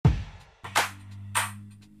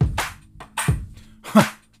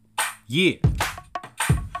Yeah.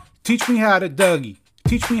 Teach me how to Dougie.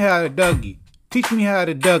 Teach me how to Dougie. Teach me how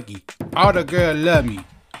to Dougie. All the girl love me.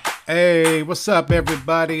 Hey, what's up,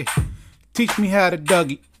 everybody? Teach me how to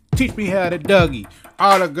Dougie. Teach me how to Dougie.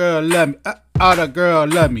 All the girl love me. All the girl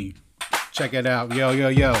love me. Check it out.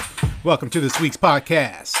 Yo. Welcome to this week's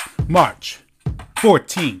podcast. March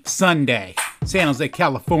 14th, Sunday, San Jose,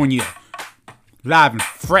 California. Live and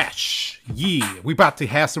fresh. Yeah. We about to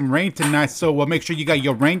have some rain tonight, so make sure you got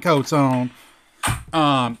your raincoats on.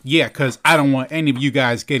 Because I don't want any of you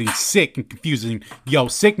guys getting sick and confusing your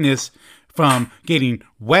sickness from getting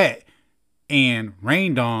wet and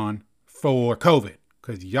rained on for COVID,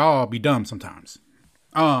 because y'all be dumb sometimes.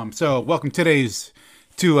 So welcome to this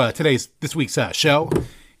week's show.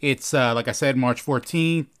 It's like I said, March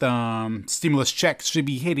 14th. Stimulus checks should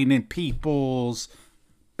be hitting in people's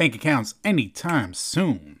bank accounts anytime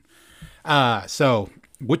soon. So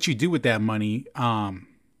what you do with that money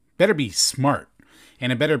better be smart,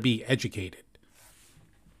 and it better be educated.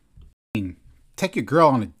 Take your girl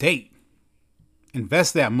on a date.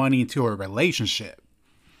 Invest that money into a relationship.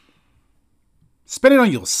 Spend it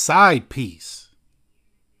on your side piece.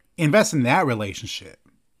 Invest in that relationship.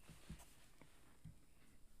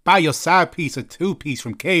 Buy your side piece a 2-piece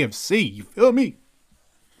from KFC. You feel me?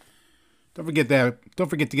 Don't forget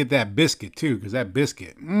to get that biscuit too, because that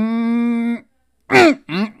biscuit,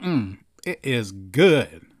 it is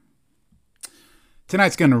good.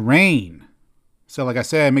 Tonight's gonna rain, so like I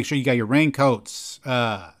said, make sure you got your raincoats.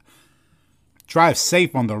 Drive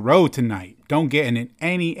safe on the road tonight. Don't get in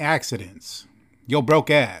any accidents. Your broke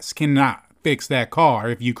ass cannot fix that car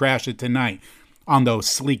if you crash it tonight on those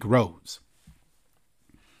sleek roads.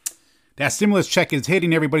 That stimulus check is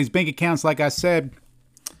hitting everybody's bank accounts, like I said.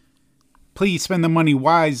 Please spend the money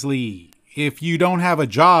wisely. If you don't have a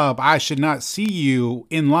job, I should not see you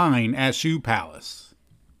in line at Shoe Palace.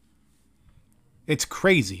 It's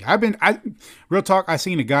crazy. Real talk, I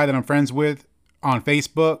seen a guy that I'm friends with on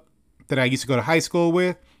Facebook that I used to go to high school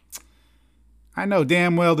with. I know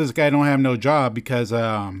damn well this guy don't have no job, because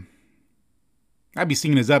I'd be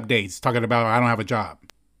seeing his updates talking about I don't have a job.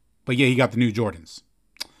 But yeah, he got the new Jordans.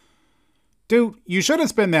 Dude, you should have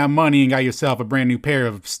spent that money and got yourself a brand new pair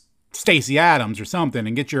of Stacey Adams or something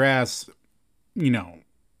and get your ass,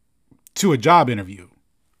 to a job interview.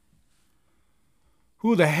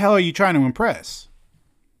 Who the hell are you trying to impress?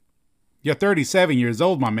 You're 37 years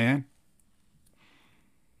old, my man.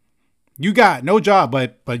 You got no job,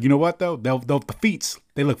 but you know what though? The feats,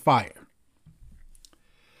 they look fire.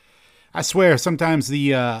 I swear, sometimes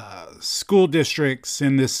the school districts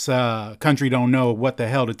in this country don't know what the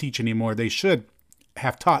hell to teach anymore. They should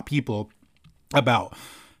have taught people about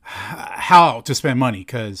how to spend money,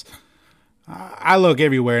 because I look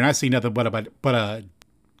everywhere and I see nothing but a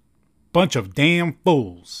bunch of damn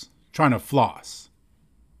fools trying to floss.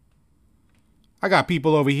 I got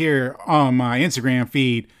people over here on my Instagram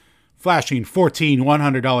feed flashing 14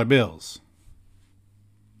 $100 bills.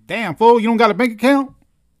 Damn fool, you don't got a bank account?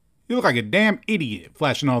 You look like a damn idiot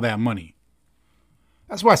flashing all that money.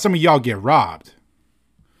 That's why some of y'all get robbed.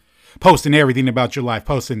 Posting everything about your life,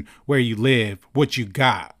 posting where you live, what you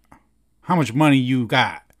got, how much money you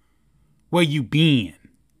got, where you been.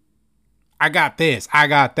 I got this, I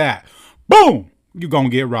got that. Boom! You gonna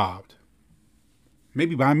get robbed.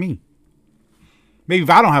 Maybe by me. Maybe if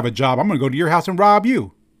I don't have a job, I'm gonna go to your house and rob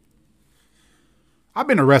you. I've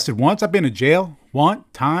been arrested once. I've been to jail one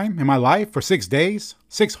time in my life for 6 days.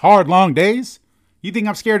 6 hard, long days. You think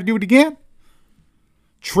I'm scared to do it again?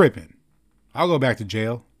 Tripping. I'll go back to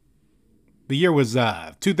jail. The year was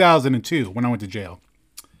 2002 when I went to jail.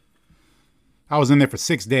 I was in there for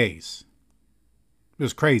 6 days. It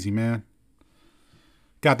was crazy, man.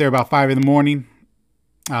 Got there about 5 in the morning.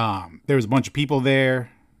 There was a bunch of people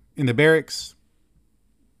there in the barracks.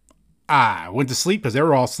 I went to sleep because they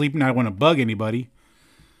were all sleeping. I didn't want to bug anybody.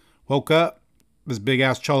 Woke up. This big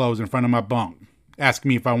ass cholo was in front of my bunk, asking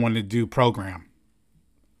me if I wanted to do program.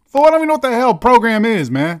 So I don't even know what the hell program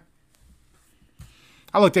is, man.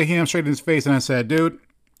 I looked at him straight in his face and I said, dude,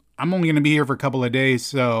 I'm only going to be here for a couple of days,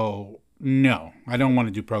 so no, I don't want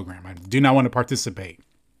to do program. I do not want to participate.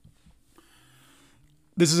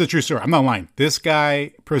 This is a true story. I'm not lying. This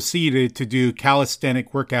guy proceeded to do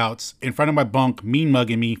calisthenic workouts in front of my bunk, mean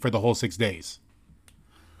mugging me for the whole 6 days.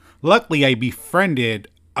 Luckily, I befriended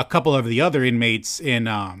a couple of the other inmates in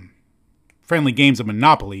friendly games of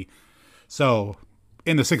Monopoly. So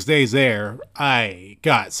in the 6 days there, I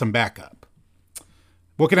got some backup.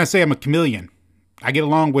 What can I say? I'm a chameleon. I get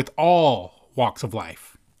along with all walks of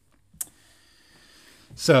life.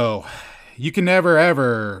 So you can never,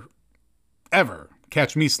 ever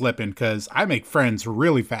catch me slipping, because I make friends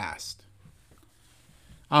really fast.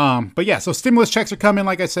 But yeah, so stimulus checks are coming.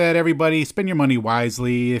 Like I said, everybody spend your money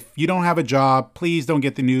wisely. If you don't have a job, please don't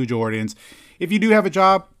get the new Jordans. If you do have a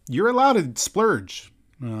job, you're allowed to splurge.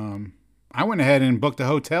 I went ahead and booked a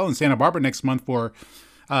hotel in Santa Barbara next month for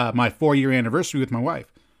my 4-year anniversary with my wife.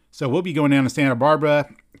 So we'll be going down to Santa Barbara,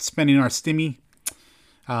 spending our stimmy.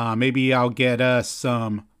 Maybe I'll get us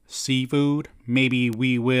some seafood. Maybe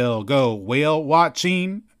we will go whale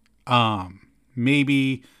watching.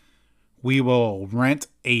 Maybe we will rent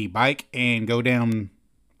a bike and go down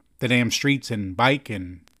the damn streets and bike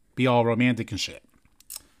and be all romantic and shit.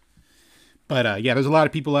 But yeah, there's a lot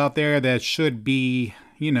of people out there that should be,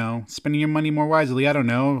 spending your money more wisely. I don't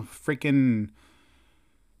know, freaking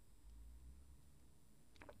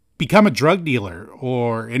become a drug dealer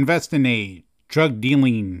or invest in a drug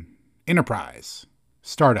dealing enterprise,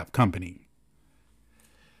 startup company.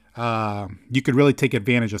 You could really take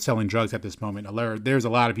advantage of selling drugs at this moment. There's a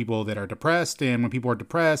lot of people that are depressed, and when people are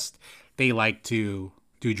depressed, they like to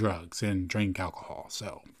do drugs and drink alcohol.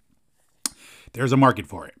 So there's a market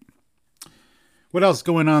for it. What else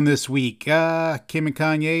going on this week? Kim and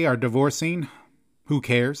Kanye are divorcing. Who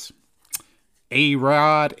cares?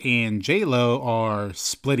 A-Rod and J-Lo are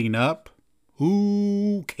splitting up.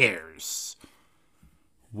 Who cares?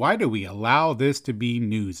 Why do we allow this to be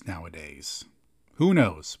news nowadays? Who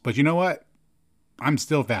knows? But you know what? I'm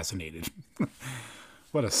still fascinated.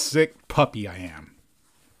 What a sick puppy I am.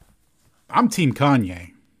 I'm Team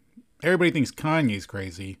Kanye. Everybody thinks Kanye's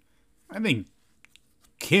crazy. I think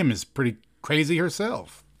Kim is pretty crazy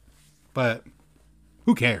herself. But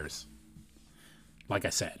who cares? Like I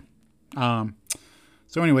said.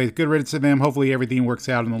 So anyways, good riddance to them. Hopefully everything works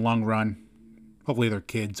out in the long run. Hopefully their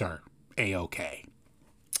kids are A-okay.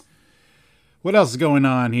 What else is going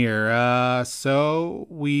on here? So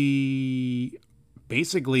we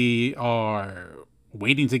basically are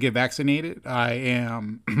waiting to get vaccinated. I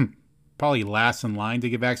am probably last in line to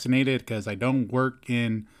get vaccinated because I don't work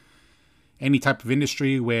in any type of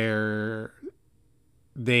industry where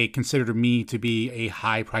they consider me to be a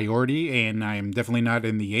high priority, and I am definitely not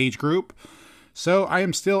in the age group. So I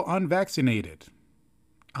am still unvaccinated.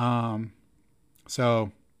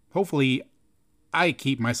 So hopefully I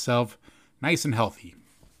keep myself nice and healthy.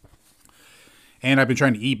 And I've been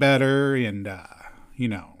trying to eat better and,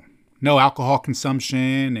 no alcohol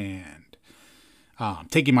consumption and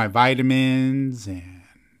taking my vitamins and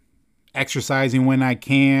exercising when I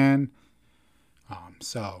can.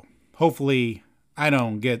 So hopefully I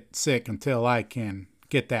don't get sick until I can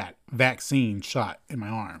get that vaccine shot in my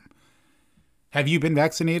arm. Have you been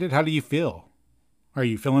vaccinated? How do you feel? Are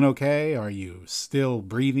you feeling okay? Are you still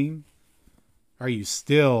breathing? Are you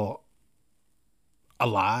still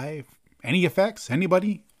alive? Any effects?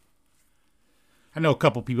 Anybody? I know a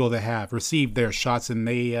couple people that have received their shots and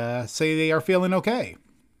they say they are feeling okay.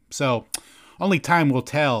 So only time will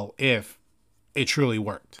tell if it truly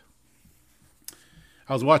worked.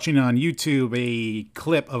 I was watching on YouTube a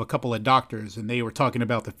clip of a couple of doctors and they were talking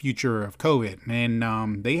about the future of COVID,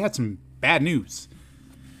 and they had some bad news.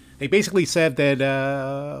 They basically said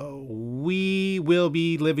that we will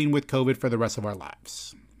be living with COVID for the rest of our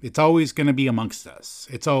lives. It's always going to be amongst us.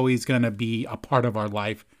 It's always going to be a part of our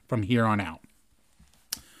life from here on out.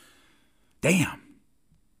 Damn.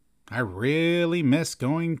 I really miss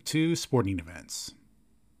going to sporting events.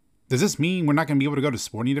 Does this mean we're not going to be able to go to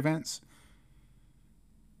sporting events?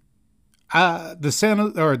 The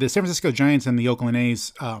San Francisco Giants and the Oakland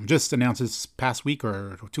A's just announced this past week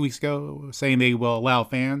or 2 weeks ago saying they will allow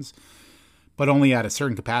fans, but only at a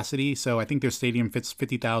certain capacity. So I think their stadium fits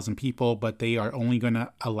 50,000 people, but they are only going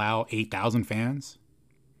to allow 8,000 fans.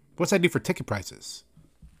 What's that do for ticket prices?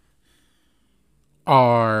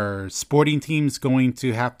 Are sporting teams going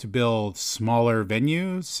to have to build smaller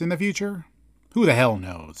venues in the future? Who the hell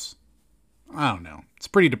knows? I don't know. It's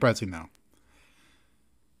pretty depressing though.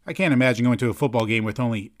 I can't imagine going to a football game with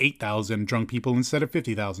only 8,000 drunk people instead of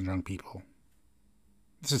 50,000 drunk people.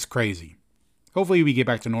 This is crazy. Hopefully we get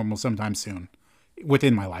back to normal sometime soon,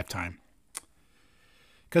 within my lifetime.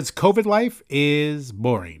 Because COVID life is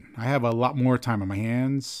boring. I have a lot more time on my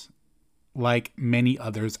hands, like many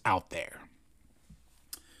others out there.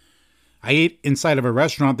 I ate inside of a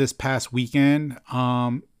restaurant this past weekend.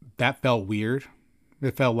 That felt weird.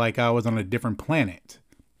 It felt like I was on a different planet.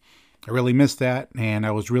 I really missed that, and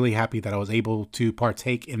I was really happy that I was able to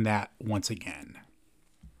partake in that once again.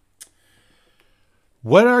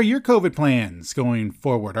 What are your COVID plans going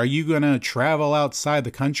forward? Are you going to travel outside the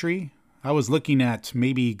country? I was looking at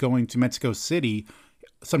maybe going to Mexico City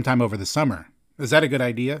sometime over the summer. Is that a good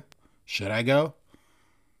idea? Should I go?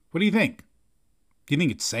 What do you think? Do you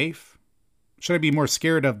think it's safe? Should I be more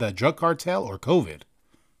scared of the drug cartel or COVID?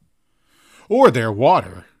 or their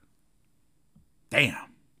water. Damn,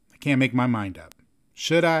 I can't make my mind up.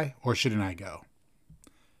 Should I or shouldn't I go?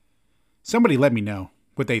 Somebody let me know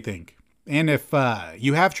what they think. And if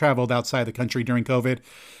you have traveled outside the country during COVID,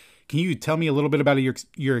 can you tell me a little bit about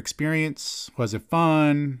your experience? Was it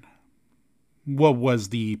fun? What was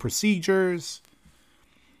the procedures?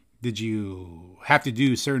 Did you have to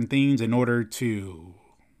do certain things in order to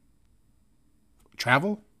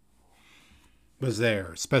travel? Was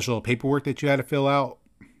there special paperwork that you had to fill out?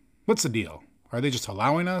 What's the deal? Are they just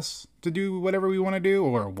allowing us to do whatever we want to do,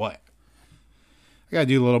 or what? I gotta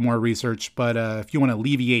do a little more research, but if you want to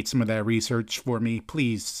alleviate some of that research for me,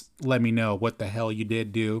 please let me know what the hell you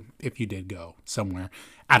did do if you did go somewhere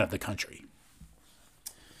out of the country.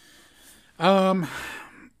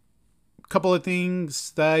 Couple of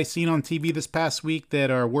things that I seen on TV this past week that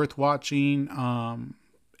are worth watching.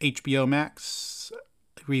 HBO Max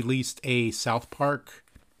released a South Park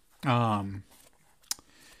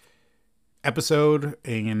episode,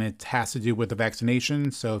 and it has to do with the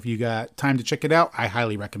vaccination. So if you got time to check it out, I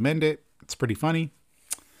highly recommend it. It's pretty funny.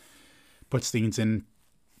 Puts things in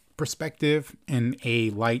perspective in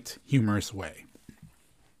a light, humorous way.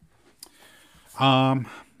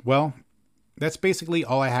 Well, that's basically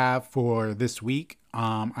all I have for this week.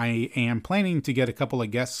 I am planning to get a couple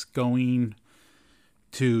of guests going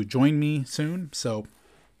to join me soon, so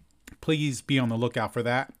please be on the lookout for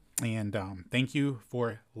that. And thank you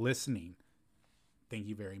for listening. Thank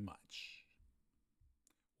you very much.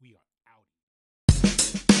 We are.